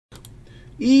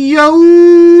Yo!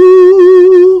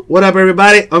 What up,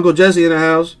 everybody? Uncle Jesse in the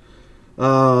house.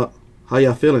 How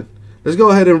y'all feeling? Let's go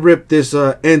ahead and rip this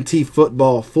NT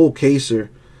football full caser.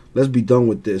 Let's be done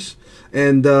with this.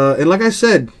 And like I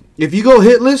said, if you go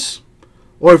hitless,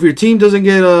 or if your team doesn't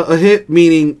get a hit,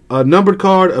 meaning a numbered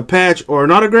card, a patch, or an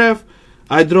autograph,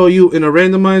 I throw you in a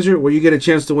randomizer where you get a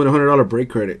chance to win a $100 break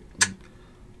credit.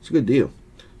 It's a good deal.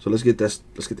 So let's get that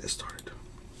started.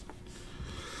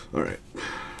 All right.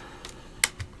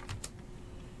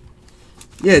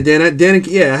 Yeah, Dan,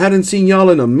 yeah, I hadn't seen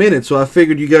y'all in a minute, so I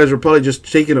figured you guys were probably just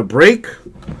taking a break,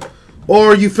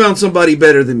 or you found somebody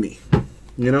better than me,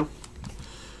 you know?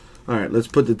 All right, let's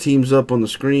put the teams up on the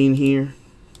screen here.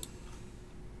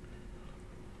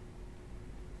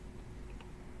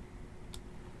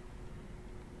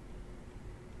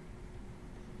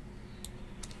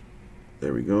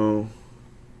 There we go.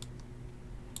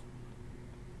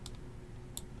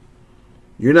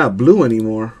 You're not blue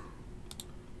anymore.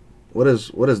 What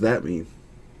does that mean?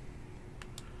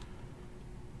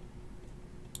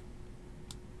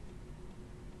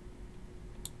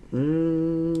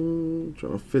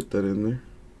 Trying to fit that in there.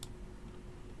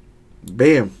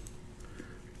 Bam.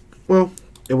 Well,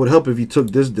 it would help if you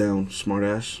took this down,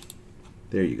 smartass.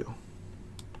 There you go.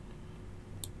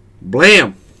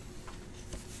 Blam.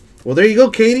 Well, there you go,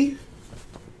 Katie.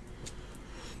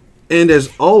 And as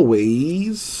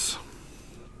always,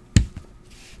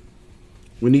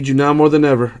 we need you now more than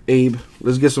ever, Abe.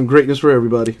 Let's get some greatness for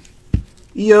everybody.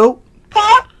 Yo.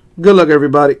 Good luck,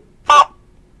 everybody.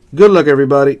 Good luck,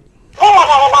 everybody.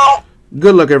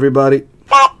 Good luck, everybody.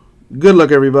 Good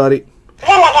luck, everybody.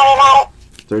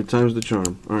 Third time's the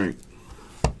charm. All right.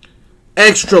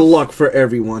 Extra luck for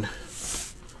everyone.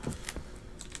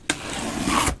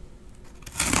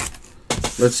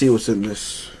 Let's see what's in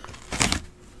this.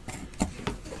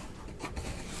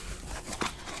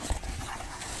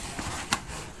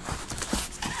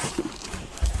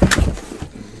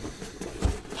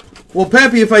 Well,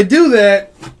 Pappy, if I do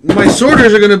that, my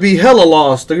sorters are going to be hella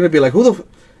lost. They're going to be like, who the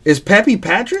is Pappy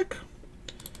Patrick?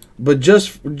 But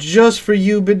just for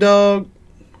you, big dog.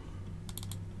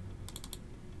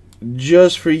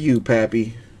 Just for you,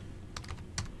 Pappy.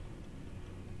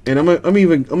 And I'm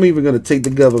even going to take the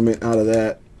government out of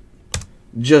that.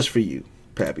 Just for you,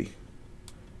 Pappy.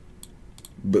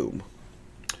 Boom.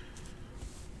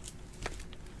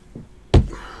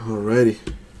 Alrighty.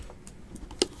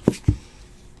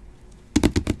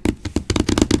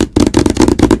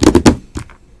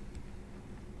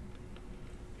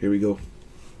 Here we go.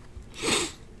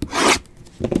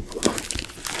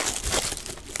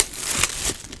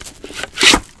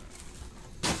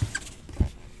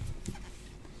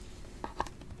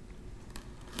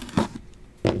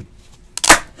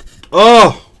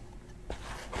 Oh!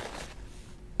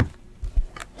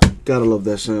 Gotta love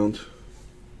that sound.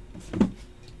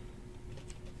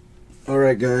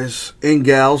 Alright, guys and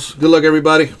gals. Good luck,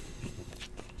 everybody.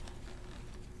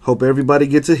 Hope everybody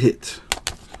gets a hit.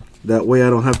 That way I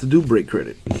don't have to do break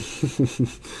credit.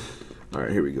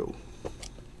 Alright, here we go.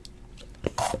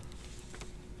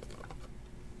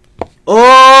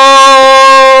 Oh,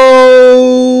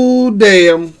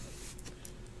 damn.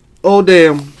 Oh,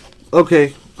 damn.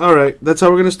 Okay. Alright. That's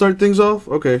how we're going to start things off?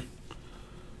 Okay.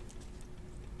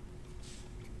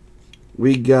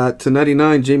 We got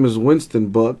 /99 Jameis Winston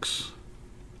Bucks.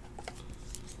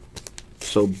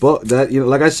 So, that, you know,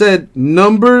 like I said,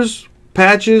 numbers,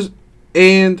 patches,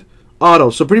 and auto.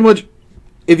 So pretty much,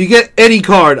 if you get any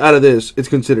card out of this, it's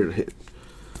considered a hit.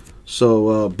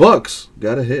 So Bucks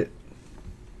got a hit.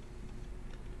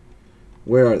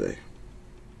 Where are they?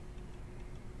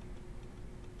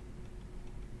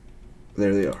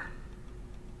 There they are.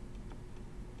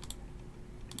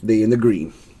 They in the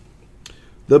green.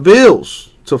 The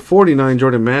Bills /49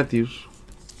 Jordan Matthews.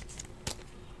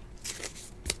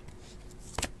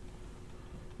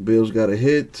 Bills got a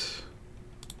hit.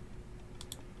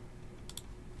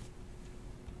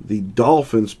 The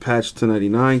Dolphins patch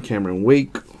 /99 Cameron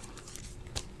Wake.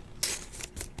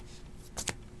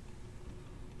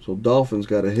 So Dolphins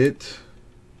got a hit.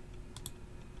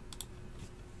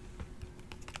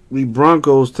 The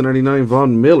Broncos /99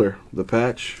 Von Miller, the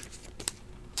patch.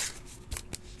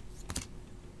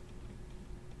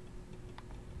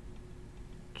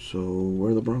 So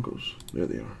where are the Broncos? There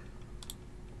they are.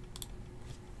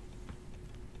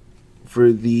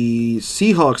 For the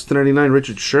Seahawks /99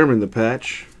 Richard Sherman, the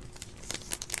patch.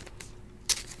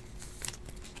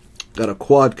 Got a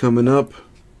quad coming up.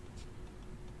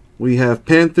 We have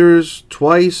Panthers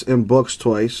twice and Bucks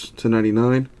twice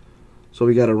 /99. So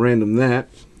we got to random that.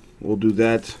 We'll do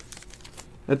that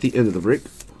at the end of the break.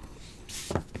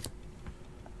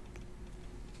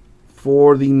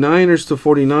 For the Niners to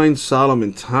 49,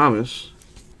 Solomon Thomas.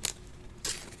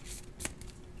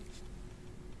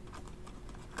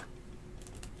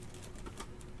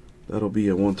 That'll be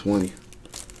a 120.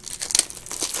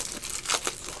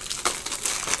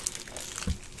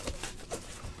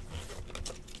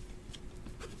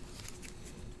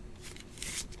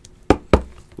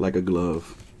 Like a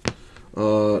glove.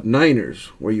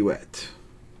 Niners, where you at?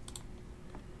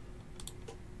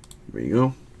 There you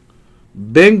go.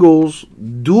 Bengals,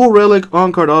 dual relic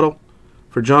on-card auto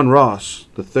for John Ross,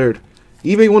 the third.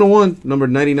 eBay 101, number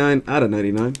 99 out of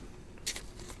 99.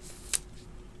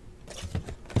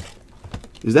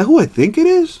 Is that who I think it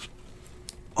is?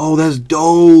 Oh, that's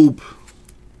dope.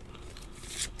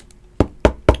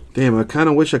 Damn, I kind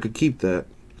of wish I could keep that.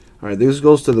 All right, this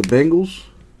goes to the Bengals.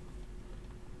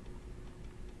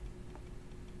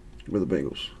 Where are the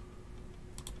Bengals?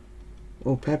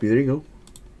 Oh, Pappy, there you go.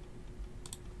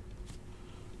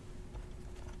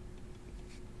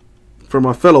 For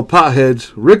my fellow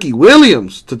potheads, Ricky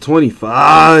Williams to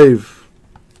 25.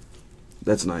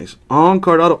 That's nice.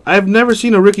 On-card auto. I've never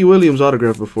seen a Ricky Williams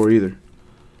autograph before either.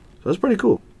 So that's pretty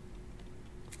cool.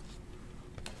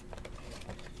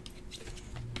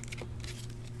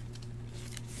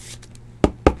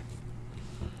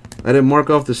 I didn't mark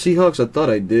off the Seahawks. I thought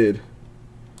I did.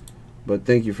 But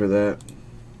thank you for that.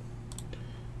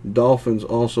 Dolphins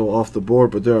also off the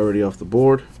board, but they're already off the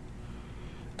board.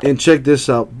 And check this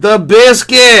out. The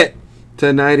Biscuit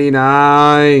to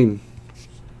 99.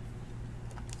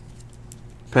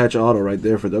 Patch auto right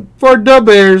there for the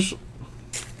Bears.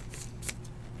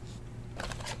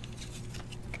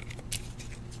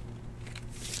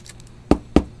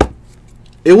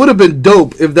 It would have been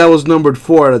dope if that was numbered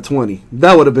 4 out of 20.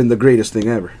 That would have been the greatest thing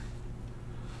ever.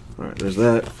 Alright, there's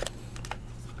that.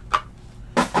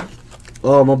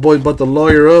 Oh, my boy about to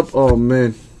lawyer up. Oh,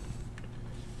 man.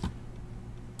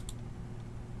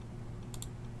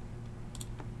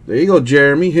 There you go,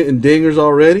 Jeremy. Hitting dingers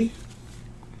already.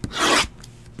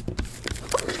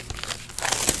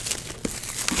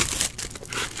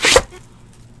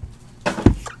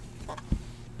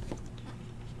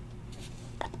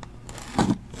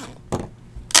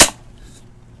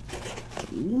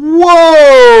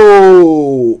 Whoa!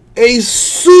 A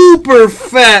super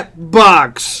fat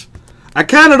box. I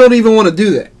kind of don't even want to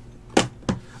do that.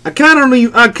 I kind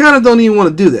of don't even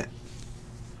want to do that.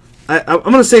 I'm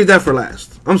going to save that for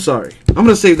last. I'm sorry. I'm going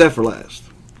to save that for last.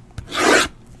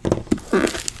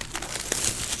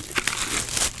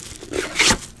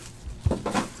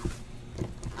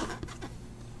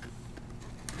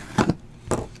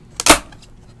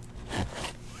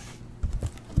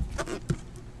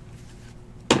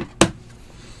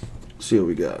 See what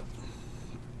we got.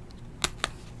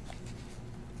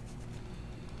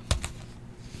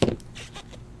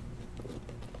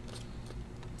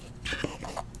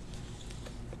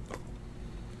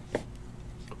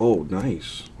 Oh,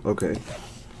 nice. Okay.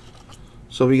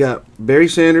 So we got Barry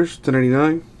Sanders to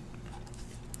 99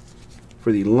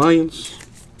 for the Lions.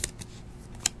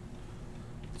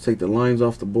 Let's take the Lions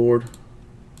off the board.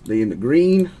 They in the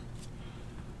green.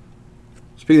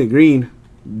 Speaking of green,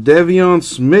 Devion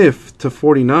Smith to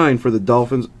 49 for the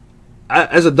Dolphins.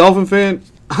 As a Dolphin fan,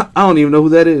 I don't even know who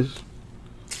that is.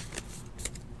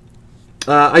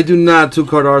 I do not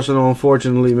two-card Arsenal,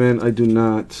 unfortunately, man. I do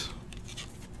not.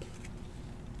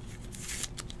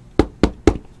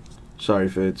 Sorry,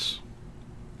 Fitz.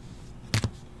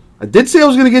 I did say I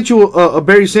was going to get you a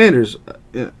Barry Sanders.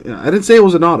 I didn't say it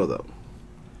was an auto, though.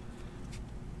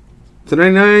 To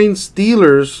 99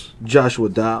 Steelers, Joshua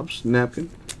Dobbs,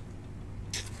 napkin.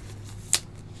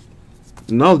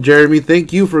 No, Jeremy,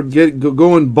 thank you for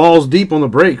going balls deep on the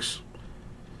breaks.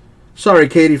 Sorry,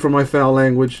 Katie, for my foul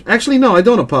language. Actually, no, I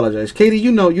don't apologize. Katie,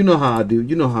 you know how I do.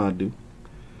 You know how I do.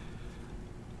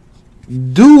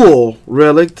 Dual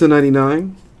relic to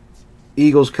 99.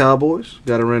 Eagles, Cowboys.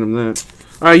 Gotta random that.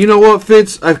 Alright, you know what,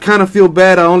 Fitz? I kind of feel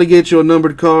bad. I only get you a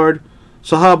numbered card.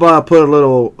 So how about I put a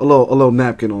little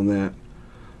napkin on that?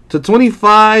 To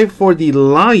 25 for the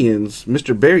Lions,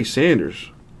 Mr. Barry Sanders.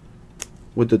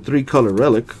 With the 3-color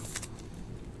relic.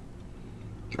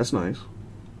 That's nice.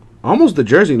 Almost the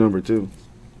jersey number, too.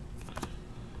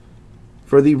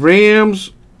 For the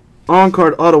Rams,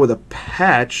 on-card auto with a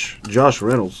patch, Josh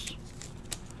Reynolds.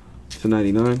 To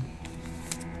 99.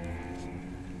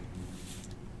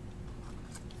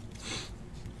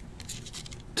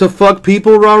 To fuck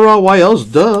people, rah-rah. Why else?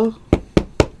 Duh.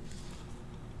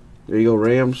 There you go,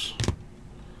 Rams.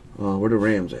 Where the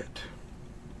Rams at?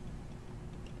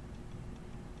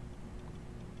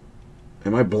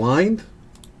 Am I blind?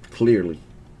 Clearly.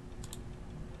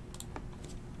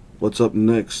 What's up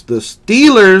next? The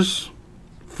Steelers.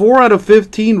 4 out of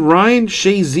 15, Ryan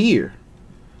Shazier.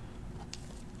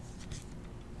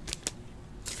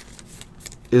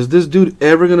 Is this dude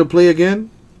ever going to play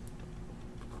again?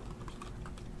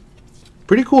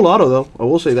 Pretty cool auto, though. I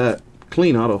will say that.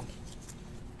 Clean auto.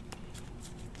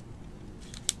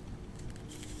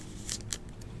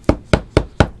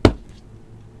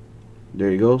 There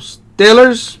you go.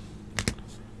 Steelers.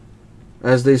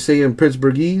 As they say in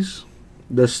Pittsburghese.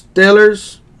 The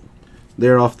Steelers.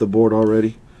 They're off the board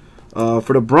already.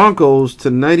 For the Broncos, to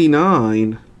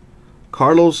 99,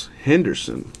 Carlos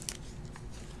Henderson.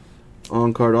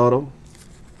 On-card auto.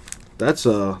 That's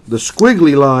the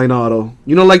squiggly line auto.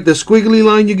 You know, like the squiggly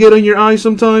line you get on your eye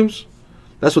sometimes?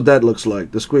 That's what that looks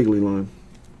like, the squiggly line.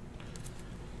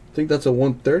 I think that's a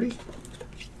 130.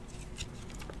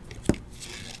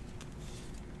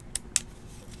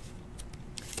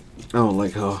 I don't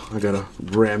like how I gotta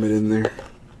ram it in there.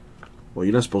 Well,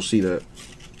 you're not supposed to see that.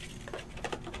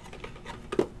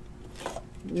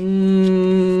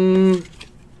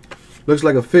 Looks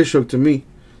like a fish hook to me.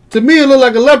 To me, it looked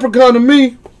like a leprechaun to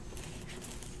me.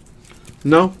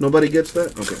 No? Nobody gets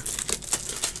that? Okay.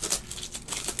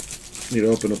 Need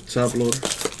to open up the top loader.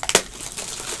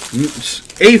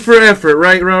 A for effort,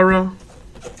 right, Rara?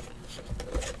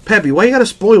 Peppy, why you gotta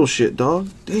spoil shit, dog?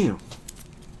 Damn.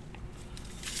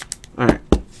 Alright.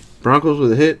 Broncos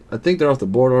with a hit. I think they're off the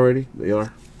board already. They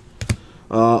are.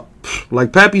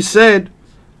 Like Pappy said,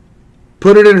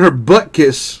 put it in her butt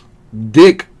kiss.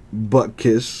 Dick butt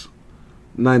kiss.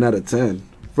 9 out of 10.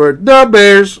 For the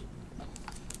Bears.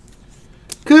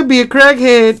 Could be a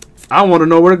crackhead. I want to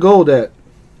know where the gold at.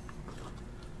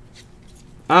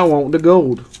 I want the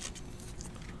gold.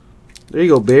 There you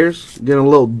go, Bears. Getting a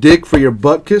little dick for your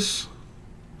butt kiss.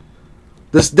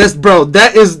 Bro,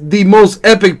 that is the most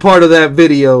epic part of that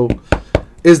video.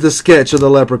 Is the sketch of the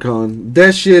leprechaun.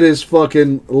 That shit is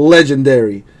fucking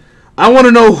legendary. I want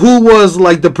to know who was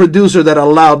like the producer that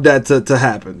allowed that to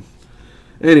happen.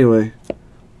 Anyway.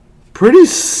 Pretty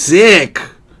sick.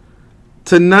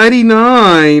 To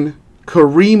 99,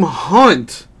 Kareem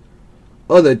Hunt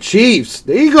of the Chiefs.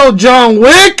 There you go, John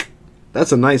Wick.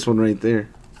 That's a nice one right there.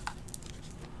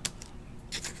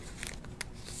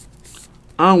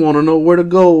 I want to know where the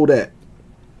gold at.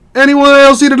 Anyone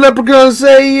else see the leprechaun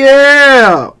say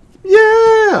yeah?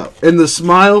 Yeah. And the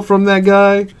smile from that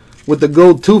guy with the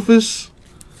gold toothless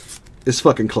is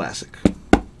fucking classic.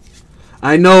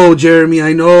 I know, Jeremy,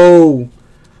 I know.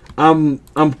 I'm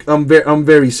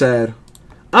very sad.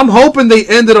 I'm hoping they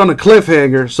ended on a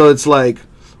cliffhanger, so it's like,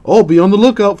 oh, be on the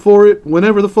lookout for it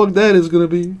whenever the fuck that is gonna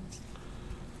be.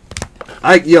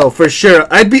 Yo, for sure,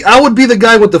 I would be the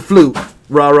guy with the flute,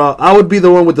 rah. I would be the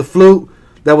one with the flute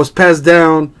that was passed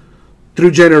down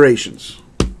through generations.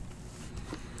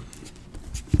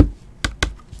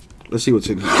 Let's see what's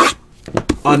in here.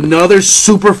 Another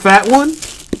super fat one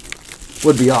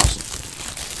would be awesome.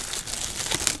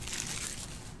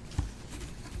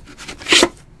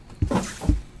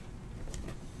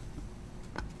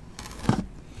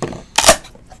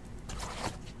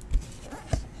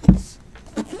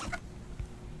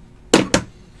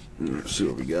 Let's see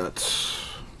what we got.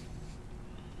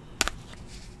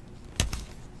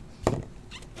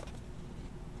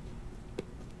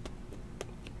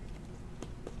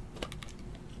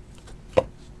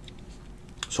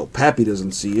 So Pappy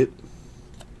doesn't see it.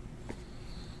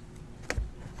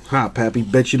 Ha, Pappy,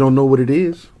 bet you don't know what it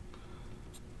is.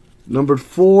 Numbered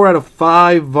 4 out of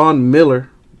 5, Von Miller,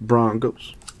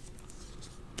 Broncos.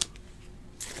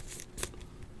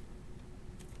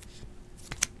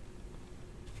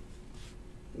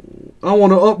 I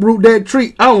want to uproot that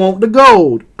tree. I want the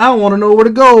gold. I want to know where the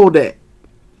gold at.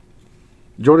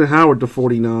 Jordan Howard to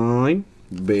 49.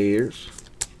 Bears.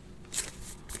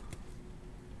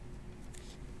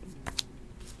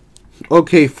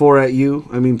 Okay, 4 at you.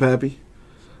 I mean, Pappy.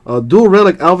 Dual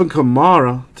relic Alvin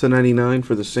Kamara to 99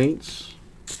 for the Saints.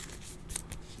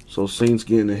 So Saints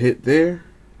getting a hit there.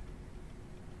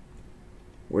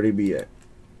 Where'd he be at?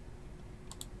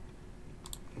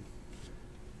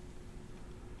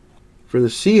 For the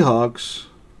Seahawks,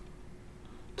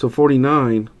 to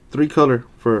 49, 3-color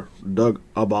for Doug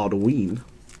Baldwin.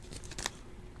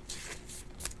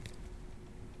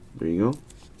 There you go.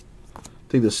 I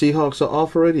think the Seahawks are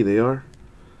off already. They are.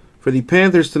 For the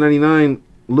Panthers, to 99,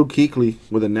 Luke Kuechly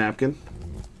with a napkin.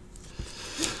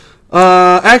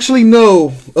 Actually,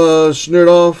 no,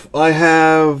 Schnurdoff. I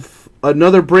have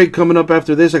another break coming up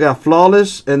after this. I got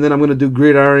Flawless, and then I'm going to do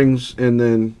Gridirons, and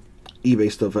then eBay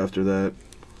stuff after that.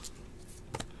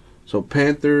 So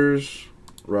Panthers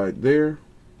right there.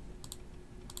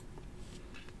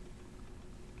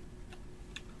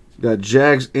 Got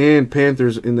Jags and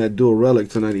Panthers in that dual relic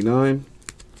to 99.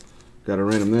 Got to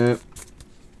random that.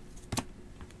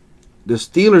 The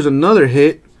Steelers, another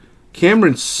hit.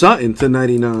 Cameron Sutton to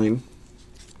 99.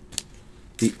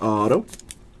 The auto.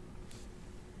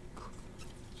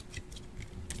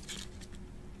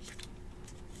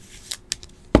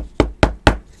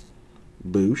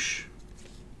 Boosh.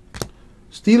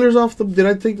 Steelers off the... Did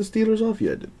I take the Steelers off?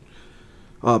 Yeah, I did.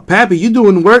 Pappy, you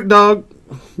doing work, dog.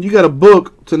 You got a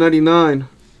book to 99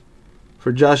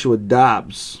 for Joshua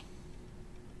Dobbs.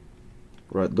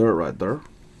 Right there, right there.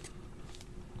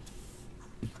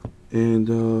 And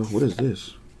what is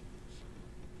this?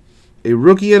 A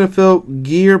rookie NFL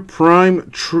Gear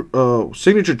Prime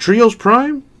Signature Trios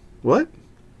Prime? What?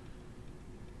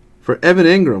 For Evan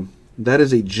Ingram. That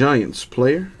is a Giants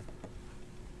player.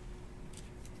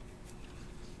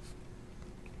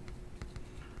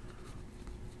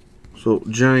 So,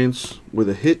 Giants with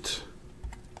a hit.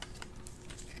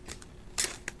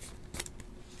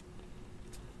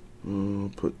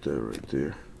 Put that right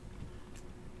there.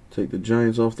 Take the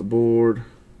Giants off the board.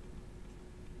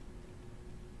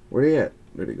 Where they at?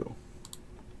 There they go.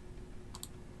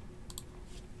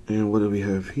 And what do we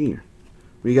have here?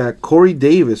 We got Corey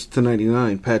Davis to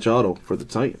 99 patch auto for the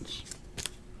Titans.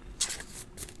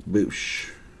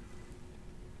 Boosh.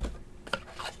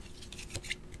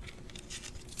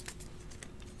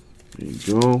 There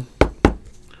you go.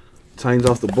 Titans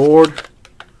off the board.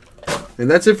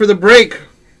 And that's it for the break.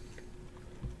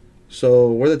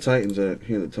 So, where are the Titans at?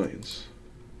 Here are the Titans.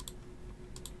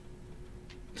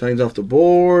 Titans off the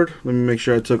board. Let me make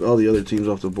sure I took all the other teams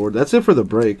off the board. That's it for the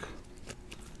break.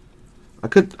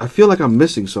 I feel like I'm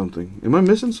missing something. Am I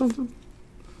missing something?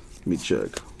 Let me check.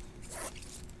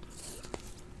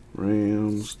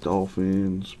 Rams,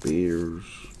 Dolphins, Bears,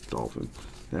 Dolphins.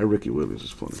 That Ricky Williams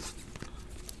is funny.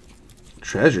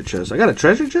 Treasure chest. I got a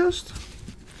treasure chest?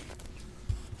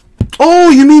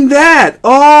 Oh, you mean that?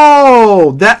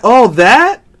 Oh, that. Oh,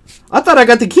 that? I thought I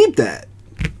got to keep that.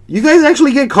 You guys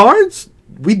actually get cards?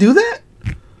 We do that?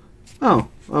 Oh,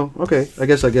 okay. I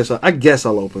guess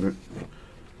I'll open it.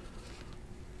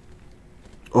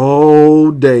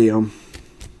 Oh, damn.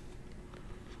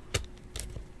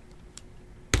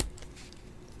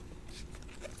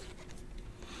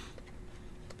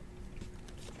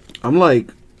 I'm like,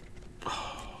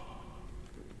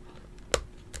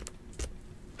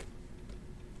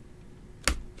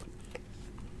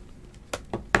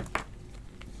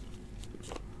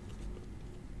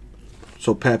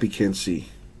 so Pappy can't see.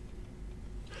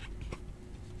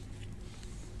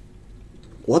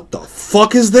 What the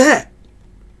fuck is that?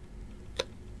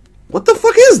 What the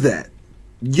fuck is that?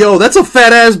 Yo, that's a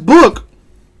fat ass book.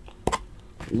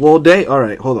 Well, day. All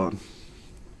right, hold on.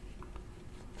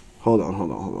 Hold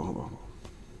on.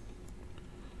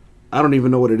 I don't even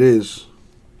know what it is.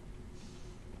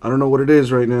 I don't know what it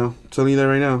is right now. I'm telling you that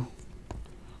right now.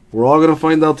 We're all gonna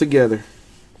find out together.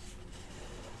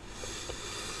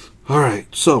 All right,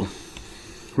 so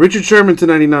Richard Sherman to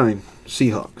 99,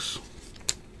 Seahawks.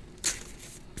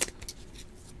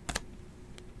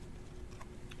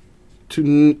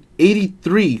 To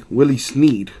 83, Willie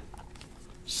Snead,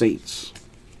 Saints.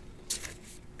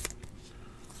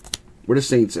 Where the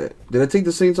Saints at? Did I take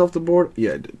the Saints off the board?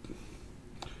 Yeah, I did.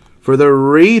 For the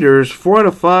Raiders, 4 out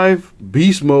of 5,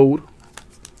 Beast Mode,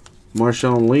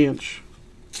 Marshawn Lynch.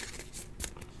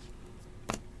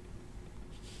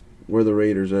 Where the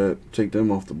Raiders at? Take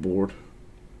them off the board.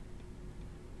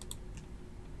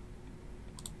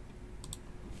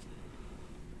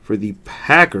 For the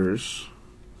Packers,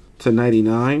 to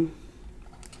 99,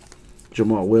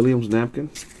 Jamal Williams, napkin.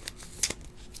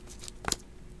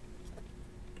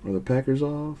 Are the Packers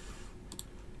off?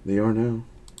 They are now.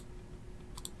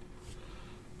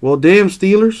 Well, damn,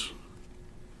 Steelers.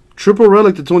 Triple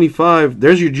relic to 25.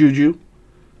 There's your Juju.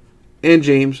 And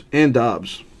James and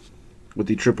Dobbs with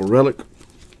the triple relic.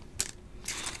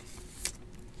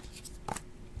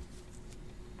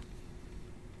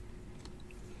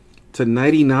 To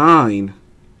 99,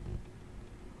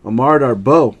 Amar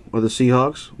Darboh of the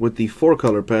Seahawks with the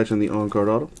 4-color patch and the on-card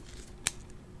auto.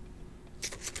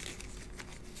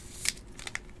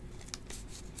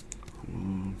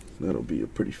 That'll be a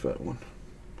pretty fat one.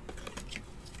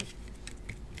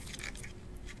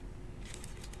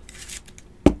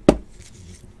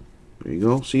 There you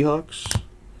go, Seahawks.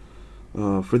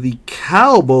 For the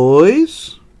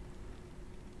Cowboys,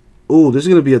 oh, this is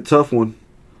going to be a tough one.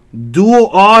 Dual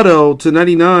auto to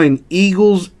 99,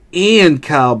 Eagles and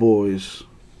Cowboys.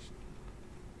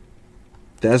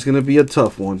 That's going to be a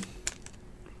tough one.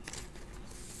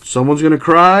 Someone's going to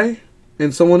cry,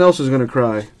 and someone else is going to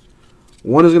cry.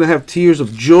 One is going to have tears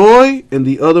of joy, and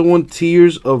the other one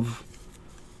tears of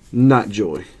not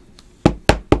joy.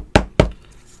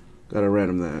 Gotta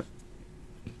random that.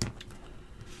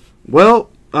 Well,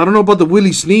 I don't know about the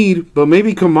Willie Snead, but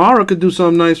maybe Kamara could do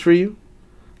something nice for you.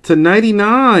 To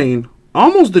 99,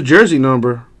 almost the jersey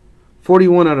number.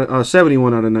 71 out of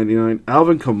 71 out of 99.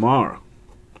 Alvin Kamara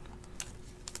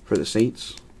for the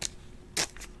Saints.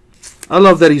 I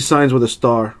love that he signs with a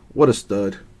star. What a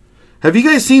stud. Have you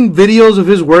guys seen videos of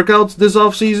his workouts this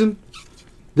offseason?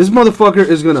 This motherfucker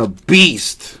is gonna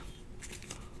beast.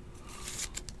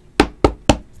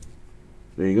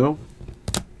 There you go.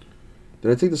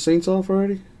 Did I take the Saints off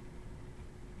already?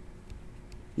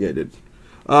 Yeah, I did.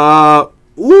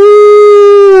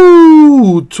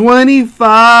 Ooh,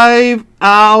 25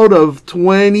 out of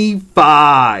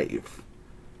 25.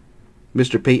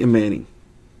 Mr. Peyton Manning.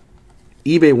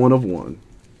 eBay 1 of 1.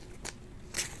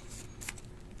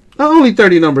 Only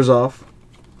 30 numbers off.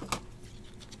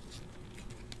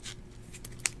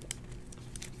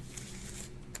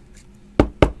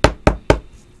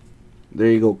 There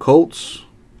you go, Colts.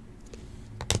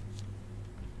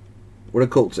 Where the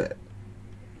Colts at?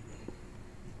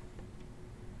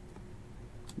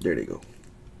 There they go.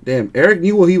 Damn, Eric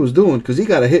knew what he was doing because he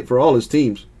got a hit for all his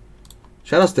teams.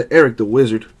 Shoutouts to Eric the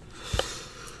Wizard.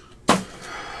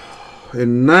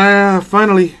 And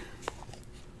finally,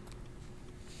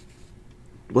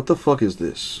 what the fuck is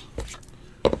this?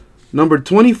 Number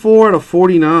 24 out of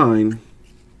 49.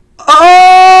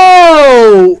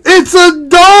 Oh, it's a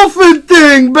dolphin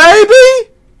thing,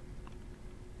 baby.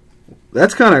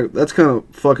 That's kind of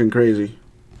fucking crazy.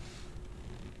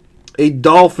 A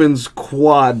Dolphins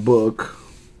quad book.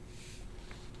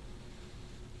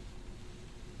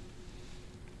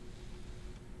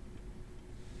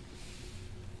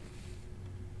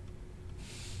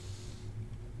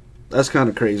 That's kind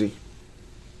of crazy.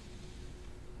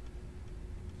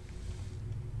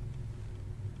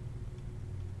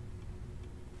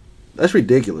 That's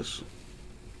ridiculous.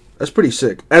 That's pretty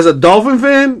sick. As a Dolphin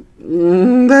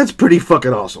fan, that's pretty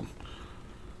fucking awesome.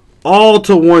 All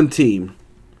to one team.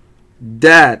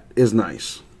 That is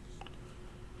nice.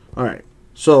 Alright.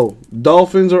 So,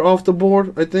 Dolphins are off the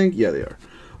board, I think. Yeah, they are.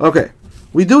 Okay.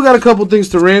 We do got a couple things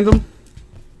to random.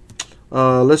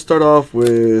 Let's start off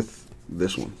with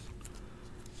this one.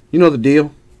 You know the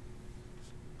deal.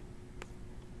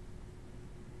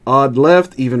 Odd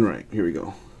left, even right. Here we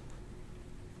go.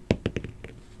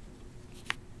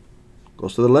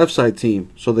 Goes to the left side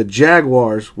team. So the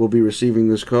Jaguars will be receiving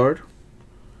this card.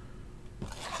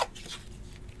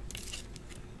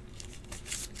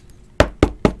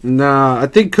 Nah, I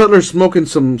think Cutler's smoking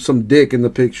some dick in the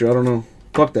picture. I don't know.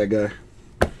 Fuck that guy.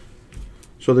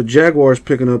 So the Jaguars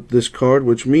picking up this card,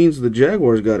 which means the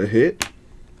Jaguars got a hit.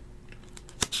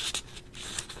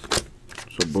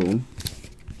 So boom.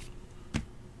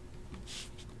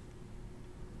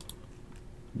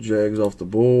 Jags off the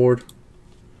board.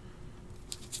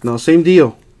 Now, same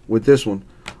deal with this one.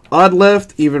 Odd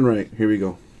left, even right. Here we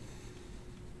go.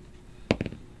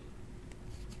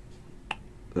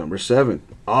 Number 7.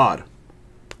 Odd.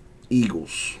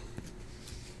 Eagles.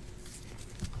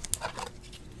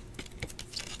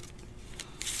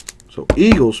 So,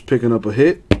 Eagles picking up a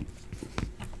hit.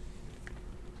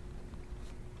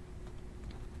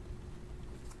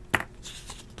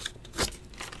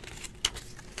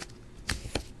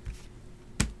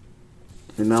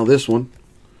 And now this one.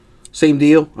 Same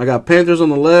deal. I got Panthers on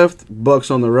the left,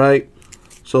 Bucks on the right.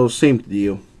 So same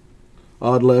deal.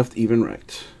 Odd left, even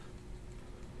right.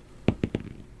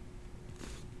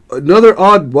 Another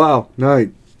odd, wow,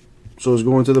 night. So it's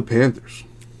going to the Panthers.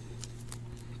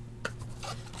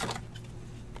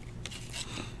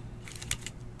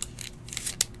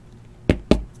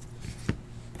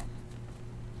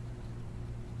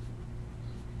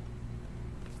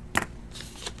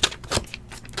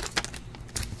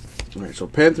 Alright, so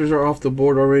Panthers are off the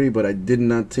board already, but I did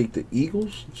not take the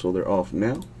Eagles, so they're off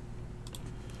now.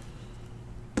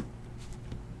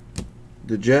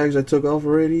 The Jags I took off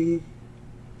already.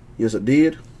 Yes, I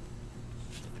did.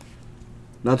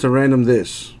 Not to random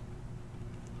this.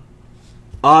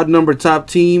 Odd number top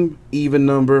team, even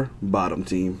number bottom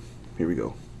team. Here we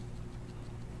go.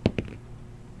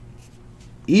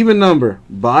 Even number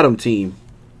bottom team.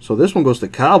 So this one goes to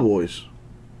Cowboys.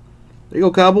 There you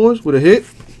go, Cowboys, with a hit.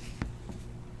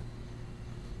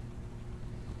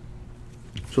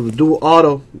 So the dual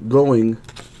auto going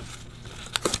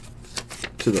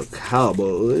to the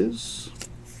Cowboys.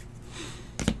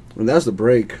 And that's the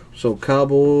break. So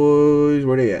Cowboys,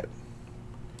 where they at?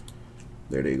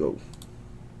 There they go.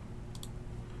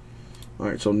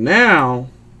 Alright, so now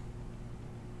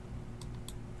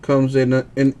comes in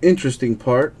an interesting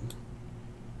part.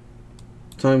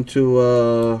 Time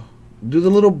to do the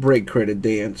little break credit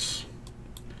dance.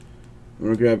 I'm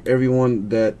going to grab everyone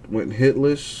that went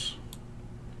hitless.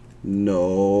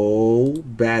 No.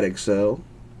 Bad Excel.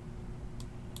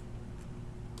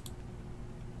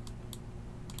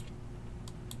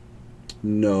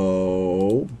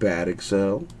 No. Bad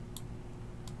Excel.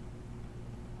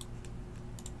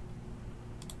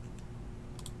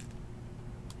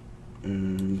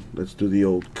 And let's do the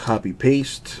old copy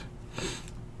paste.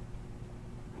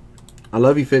 I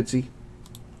love you, Fitzy.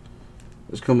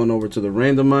 Let's come on over to the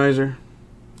randomizer.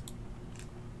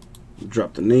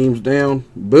 Drop the names down.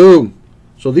 Boom.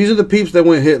 So these are the peeps that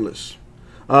went hitless.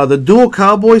 The dual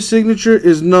cowboy signature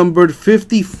is numbered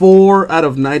 54 out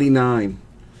of 99.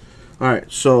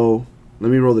 Alright, so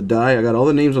let me roll the die. I got all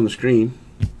the names on the screen.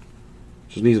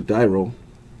 Just needs a die roll.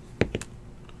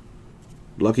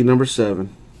 Lucky number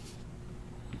 7.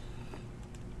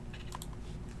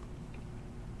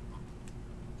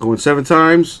 Going 7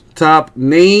 times. Top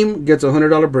name gets a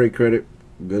 $100 break credit.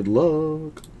 Good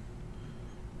luck.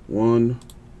 1,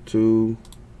 2,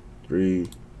 3,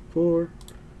 4,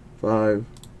 5,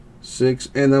 6.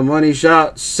 And the money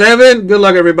shot 7. Good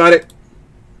luck, everybody.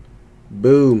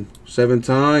 Boom. 7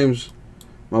 times.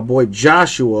 My boy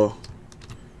Joshua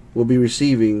will be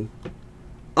receiving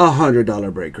a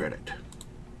 $100 break credit.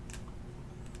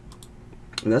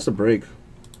 And that's a break.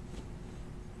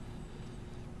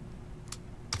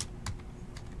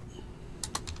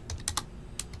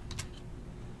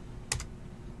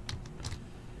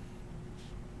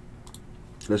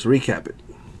 Let's recap it.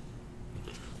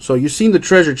 So you've seen the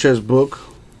treasure chest book.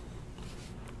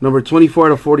 Number 24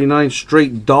 out of 49,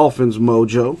 straight Dolphins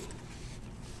mojo.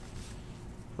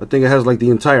 I think it has like the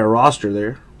entire roster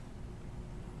there.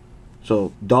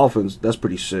 So Dolphins, that's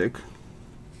pretty sick.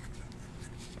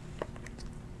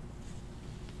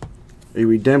 A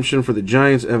redemption for the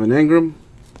Giants, Evan Ingram.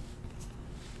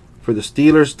 For the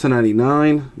Steelers,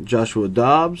 1099, Joshua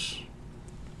Dobbs.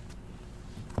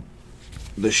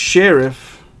 The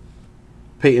Sheriff,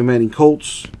 Peyton Manning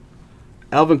Colts.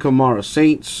 Alvin Kamara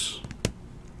Saints.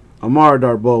 Amara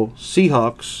Darboh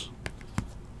Seahawks.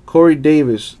 Corey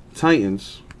Davis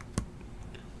Titans.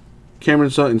 Cameron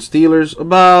Sutton Steelers.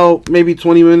 About maybe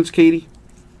 20 minutes, Katie.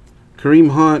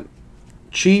 Kareem Hunt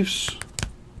Chiefs.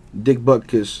 Dick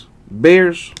Butkus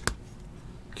Bears.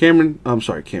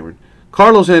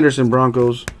 Carlos Henderson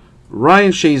Broncos.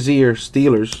 Ryan Shazier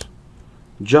Steelers.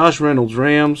 Josh Reynolds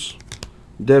Rams.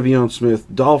 Devion Smith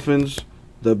Dolphins.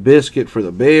 The Biscuit for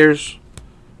the Bears.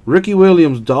 Ricky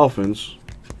Williams Dolphins.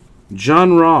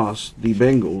 John Ross the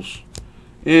Bengals.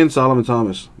 And Solomon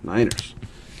Thomas Niners.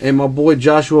 And my boy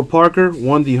Joshua Parker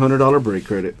won the $100 break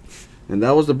credit. And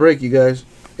that was the break, you guys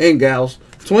and gals.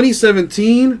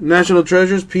 2017 National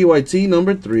Treasures PYT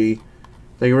number 3.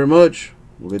 Thank you very much.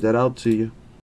 We'll get that out to you.